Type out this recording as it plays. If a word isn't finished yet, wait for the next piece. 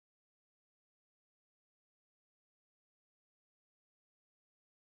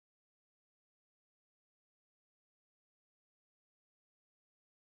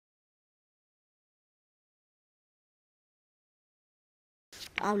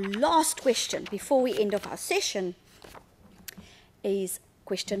our last question before we end of our session is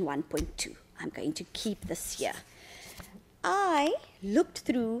question 1.2. I'm going to keep this here. I looked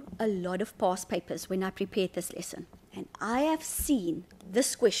through a lot of past papers when I prepared this lesson, and I have seen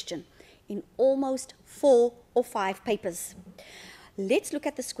this question in almost 4 or 5 papers. Let's look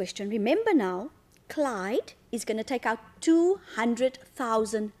at this question. Remember now, Clyde is going to take out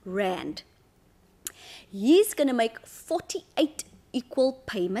 200,000 Rand. He's going to make 48 equal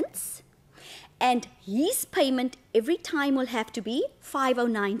payments, and his payment every time will have to be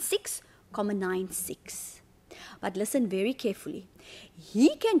 5096,96. But listen very carefully.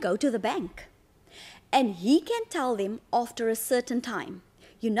 He can go to the bank and he can tell them after a certain time,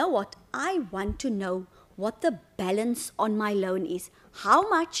 you know what, I want to know what the balance on my loan is. How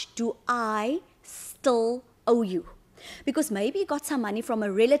much do I still owe you? Because maybe you got some money from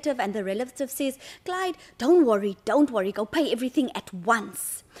a relative and the relative says, Clyde, don't worry, go pay everything at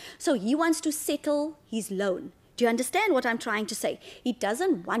once. So he wants to settle his loan. Do you understand what I'm trying to say? He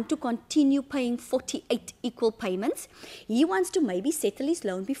doesn't want to continue paying 48 equal payments. He wants to maybe settle his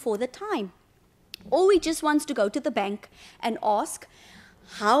loan before the time. Or he just wants to go to the bank and ask,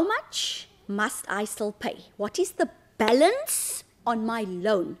 how much must I still pay? What is the balance on my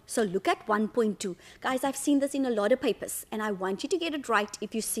loan? So look at 1.2. Guys, I've seen this in a lot of papers, and I want you to get it right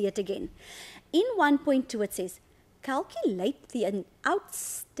if you see it again. In 1.2 it says, calculate the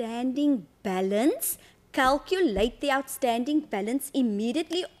outstanding balance. Calculate the outstanding balance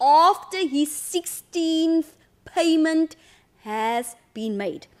immediately after his 16th payment has been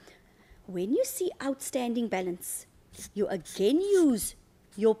made. When you see outstanding balance, you again use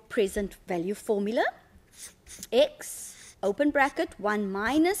your present value formula. X, open bracket, 1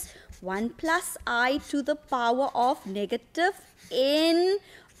 minus 1 plus I to the power of negative n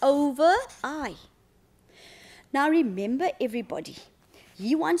over I. Now remember everybody,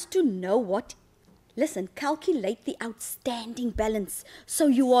 he wants to know what. Listen, calculate the outstanding balance. So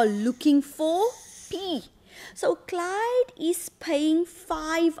you are looking for P. So Clyde is paying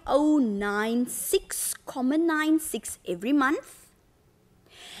 5096,96 every month.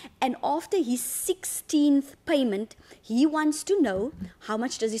 And after his 16th payment, he wants to know how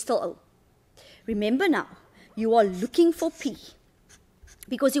much does he still owe. Remember now, you are looking for P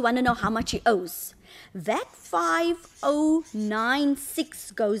because you want to know how much he owes. That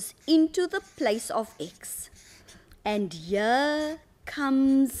 5096 goes into the place of X. And here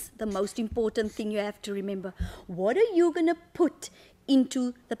comes the most important thing you have to remember. What are you going to put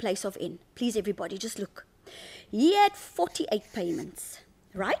into the place of N? Please, everybody, just look. He had 48 payments,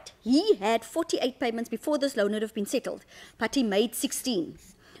 right? He had 48 payments before this loan would have been settled, but he made 16.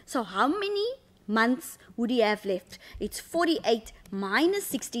 So how many months would he have left? It's 48 minus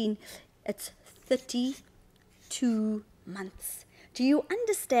 16. It's 32 months. Do you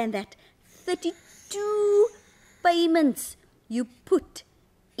understand that? 32 payments you put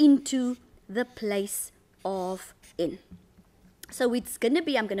into the place of N. So it's going to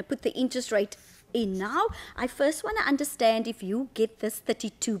be, I'm going to put the interest rate in now. I first want to understand if you get this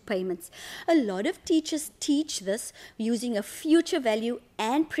 32 payments. A lot of teachers teach this using a future value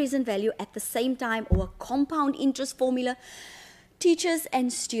and present value at the same time, or a compound interest formula. Teachers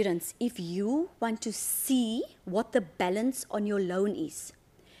and students, if you want to see what the balance on your loan is,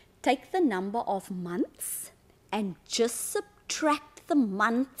 take the number of months and just subtract the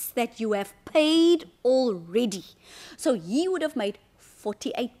months that you have paid already. So he would have made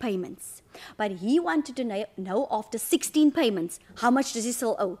 48 payments, but he wanted to know after 16 payments, how much does he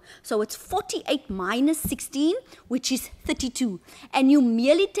still owe? So it's 48 minus 16, which is 32. And you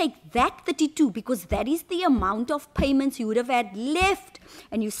merely take that 32 because that is the amount of payments you would have had left,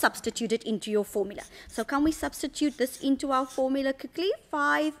 and you substitute it into your formula. So can we substitute this into our formula quickly?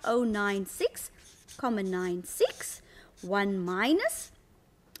 5096,96, 1 minus.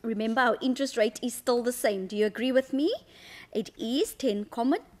 Remember, our interest rate is still the same. Do you agree with me? It is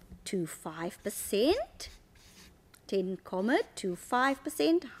 10.25%.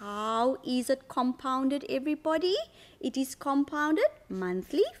 10.25%. How is it compounded, everybody? It is compounded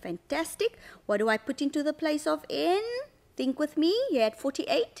monthly. Fantastic. What do I put into the place of N? Think with me. He had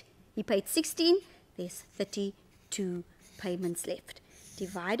 48. He paid 16. There's 32 payments left.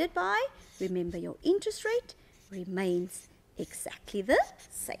 Divided by, remember your interest rate remains exactly the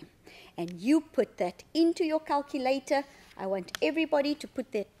same. And you put that into your calculator. I want everybody to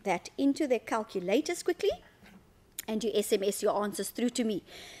put that into their calculators quickly, and you SMS your answers through to me.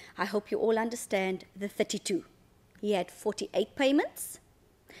 I hope you all understand the 32. He had 48 payments,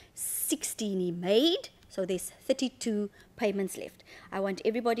 16 he made, so there's 32 payments left. I want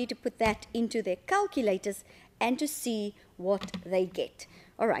everybody to put that into their calculators and to see what they get.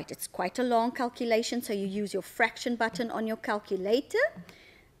 All right, it's quite a long calculation, so you use your fraction button on your calculator.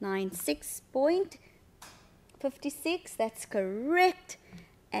 96.56, that's correct.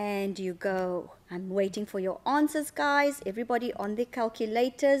 And you go. I'm waiting for your answers, guys. Everybody on their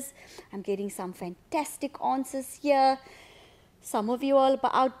calculators. I'm getting some fantastic answers here. Some of you are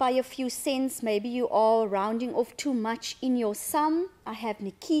out by a few cents. Maybe you are rounding off too much in your sum. I have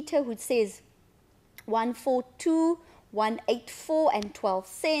Nikita who says 142, 184 and 12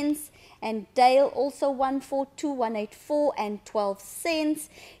 cents. And Dale also 142, 184 and 12 cents.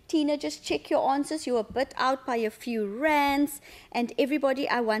 Tina, just check your answers. You're a bit out by a few rands. And everybody,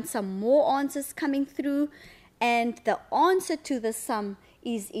 I want some more answers coming through. And the answer to the sum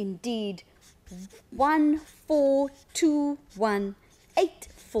is indeed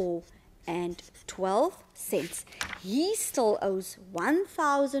 142,184 and 12 cents. He still owes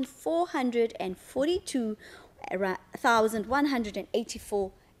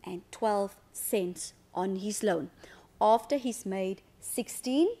 142,184 and 12 cents on his loan after he's made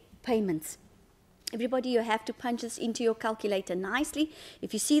 16 payments. Everybody, you have to punch this into your calculator nicely.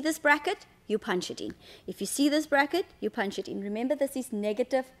 If you see this bracket, you punch it in. If you see this bracket, you punch it in. Remember, this is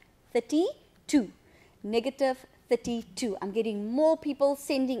negative 32. Negative 32. I'm getting more people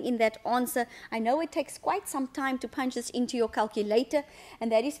sending in that answer. I know it takes quite some time to punch this into your calculator,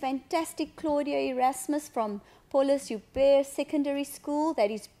 and that is fantastic. Claudia Erasmus from Paulus Hubert Secondary School.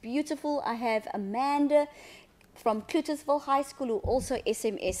 That is beautiful. I have Amanda from Cluttersville High School who also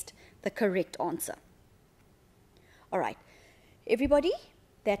SMS'd the correct answer. All right, everybody,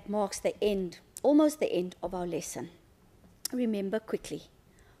 that marks the end, almost the end of our lesson. Remember quickly,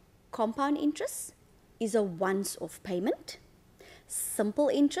 compound interest is a once-off payment. Simple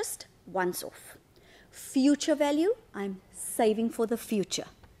interest, once off. Future value, I'm saving for the future.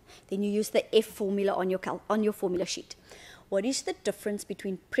 Then you use the F formula on your formula sheet. What is the difference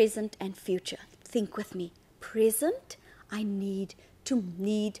between present and future? Think with me. Present, I need to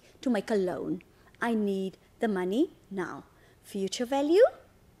make a loan. I need the money now. Future value,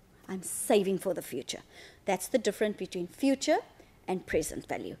 I'm saving for the future. That's the difference between future and present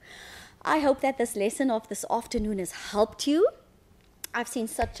value. I hope that this lesson of this afternoon has helped you. I've seen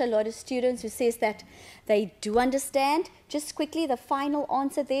such a lot of students who says that they do understand. Just quickly, the final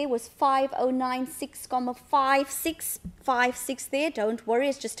answer there was 5096,5656 there. Don't worry,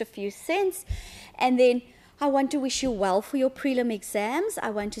 it's just a few cents. And then I want to wish you well for your prelim exams.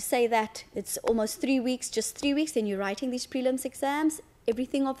 I want to say that it's almost 3 weeks, just 3 weeks, and you're writing these prelims exams.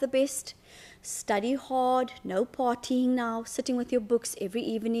 Everything of the best. Study hard, no partying now, sitting with your books every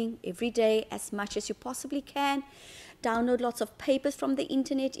evening, every day, as much as you possibly can. Download lots of papers from the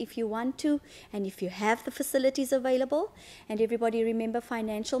internet if you want to, and if you have the facilities available. And everybody remember,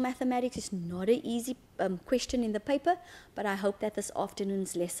 financial mathematics is not an easy question in the paper, but I hope that this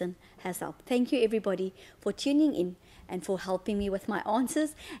afternoon's lesson has helped. Thank you everybody for tuning in and for helping me with my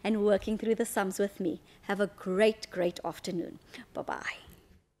answers and working through the sums with me. Have a great, great afternoon. Bye-bye.